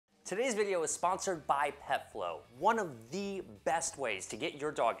Today's video is sponsored by PetFlow. One of the best ways to get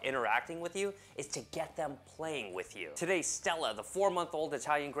your dog interacting with you is to get them playing with you. Today, Stella, the 4-month-old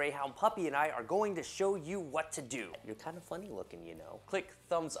Italian Greyhound puppy, and I are going to show you what to do. You're kind of funny looking, you know. Click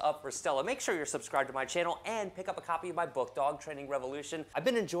thumbs up for Stella. Make sure you're subscribed to my channel and pick up a copy of my book, Dog Training Revolution. I've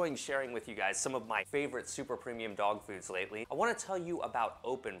been enjoying sharing with you guys some of my favorite super premium dog foods lately. I want to tell you about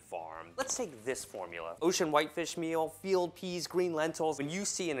Open Farm. Let's take this formula. Ocean whitefish meal, field peas, green lentils. When you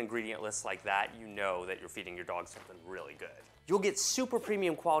see an ingredient list like that, you know that you're feeding your dog something really good. You'll get super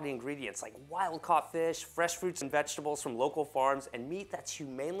premium quality ingredients like wild-caught fish, fresh fruits and vegetables from local farms, and meat that's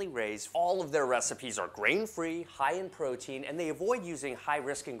humanely raised. All of their recipes are grain-free, high in protein, and they avoid using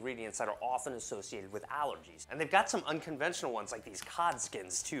high-risk ingredients that are often associated with allergies. And they've got some unconventional ones like these cod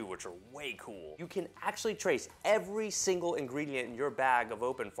skins too, which are way cool. You can actually trace every single ingredient in your bag of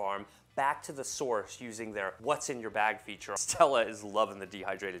Open Farm back to the source using their What's in Your Bag feature. Stella is loving the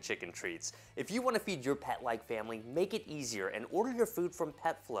dehydrated chicken treats. If you want to feed your pet-like family, make it easier and order your food from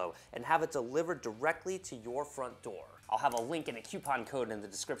PetFlow and have it delivered directly to your front door. I'll have a link and a coupon code in the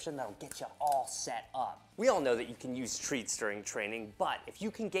description that'll get you all set up. We all know that you can use treats during training, but if you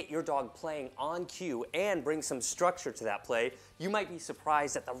can get your dog playing on cue and bring some structure to that play, you might be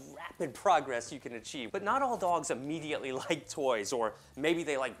surprised at the rapid progress you can achieve. But not all dogs immediately like toys, or maybe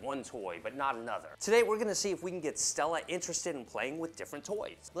they like one toy, but not another. Today, we're gonna see if we can get Stella interested in playing with different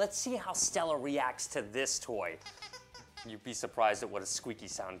toys. Let's see how Stella reacts to this toy. You'd be surprised at what a squeaky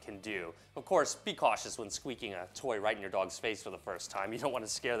sound can do. Of course, be cautious when squeaking a toy right in your dog's face for the first time. You don't want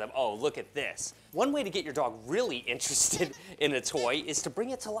to scare them. Oh, look at this. One way to get your dog really interested in a toy is to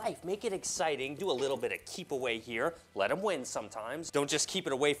bring it to life. Make it exciting. Do a little bit of keep away here. Let them win sometimes. Don't just keep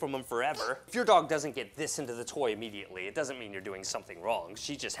it away from them forever. If your dog doesn't get this into the toy immediately, it doesn't mean you're doing something wrong.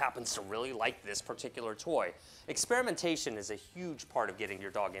 She just happens to really like this particular toy. Experimentation is a huge part of getting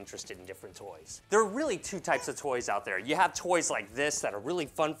your dog interested in different toys. There are really two types of toys out there. You have toys like this that are really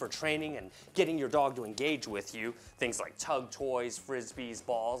fun for training and getting your dog to engage with you. Things like tug toys, frisbees,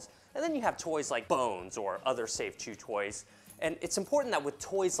 balls. And then you have toys like bones or other safe chew toys. And it's important that with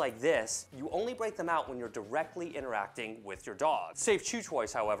toys like this, you only break them out when you're directly interacting with your dog. Safe chew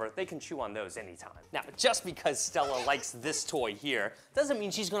toys, however, they can chew on those anytime. Now, just because Stella likes this toy here, doesn't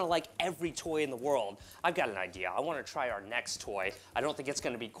mean she's gonna like every toy in the world. I've got an idea. I wanna try our next toy. I don't think it's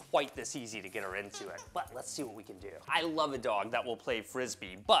gonna be quite this easy to get her into it, but let's see what we can do. I love a dog that will play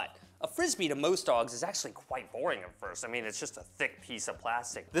frisbee, but a frisbee to most dogs is actually quite boring at first. I mean, it's just a thick piece of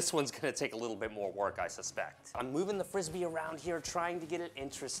plastic. This one's gonna take a little bit more work, I suspect. I'm moving the frisbee around here, trying to get it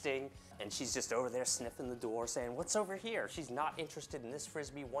interesting, and she's just over there sniffing the door saying, what's over here? She's not interested in this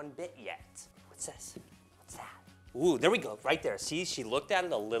frisbee one bit yet. What's this? What's that? Ooh, there we go, right there. See, she looked at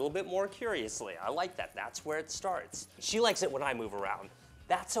it a little bit more curiously. I like that, that's where it starts. She likes it when I move around.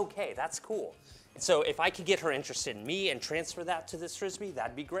 That's okay, that's cool. So if I could get her interested in me and transfer that to this frisbee,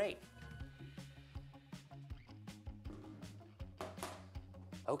 that'd be great.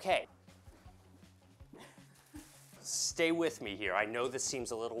 Okay. Stay with me here. I know this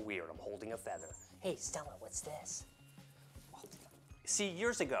seems a little weird. I'm holding a feather. Hey, Stella, what's this? See,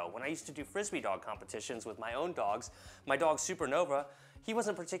 years ago, when I used to do frisbee dog competitions with my own dogs, my dog Supernova, he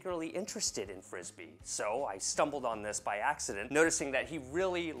wasn't particularly interested in frisbee. So I stumbled on this by accident, noticing that he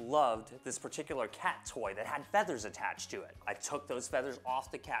really loved this particular cat toy that had feathers attached to it. I took those feathers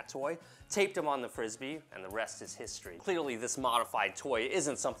off the cat toy, taped them on the frisbee, and the rest is history. Clearly, this modified toy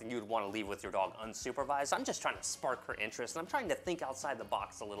isn't something you'd want to leave with your dog unsupervised. I'm just trying to spark her interest, and I'm trying to think outside the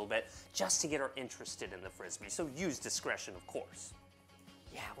box a little bit just to get her interested in the frisbee. So use discretion, of course.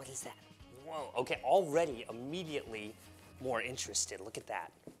 Yeah, what is that? Whoa, okay, already, immediately more interested. Look at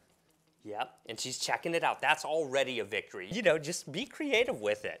that. Yep, and she's checking it out. That's already a victory. You know, just be creative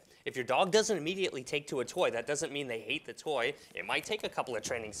with it. If your dog doesn't immediately take to a toy, that doesn't mean they hate the toy. It might take a couple of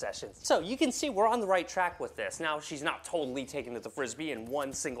training sessions. So you can see we're on the right track with this. Now, she's not totally taken to the frisbee in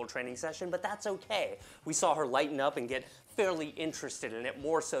one single training session, but that's okay. We saw her lighten up and get fairly interested in it,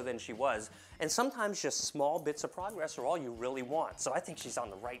 more so than she was. And sometimes just small bits of progress are all you really want. So I think she's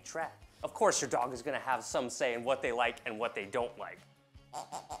on the right track. Of course, your dog is gonna have some say in what they like and what they don't like.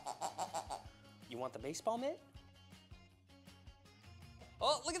 You want the baseball mitt?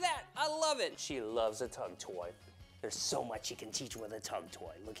 Oh, look at that, I love it. She loves a tug toy. There's so much you can teach with a tug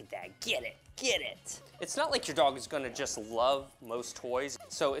toy. Look at that, get it, get it. It's not like your dog is gonna just love most toys,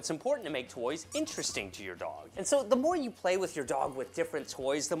 so it's important to make toys interesting to your dog. And so the more you play with your dog with different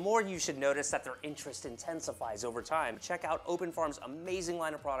toys, the more you should notice that their interest intensifies over time. Check out Open Farm's amazing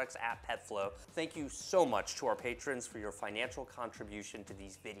line of products at PetFlow. Thank you so much to our patrons for your financial contribution to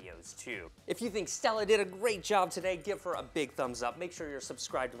these videos too. If you think Stella did a great job today, give her a big thumbs up. Make sure you're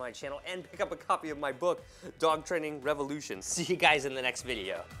subscribed to my channel and pick up a copy of my book, Dog Training Revolution. See you guys in the next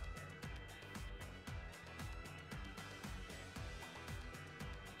video.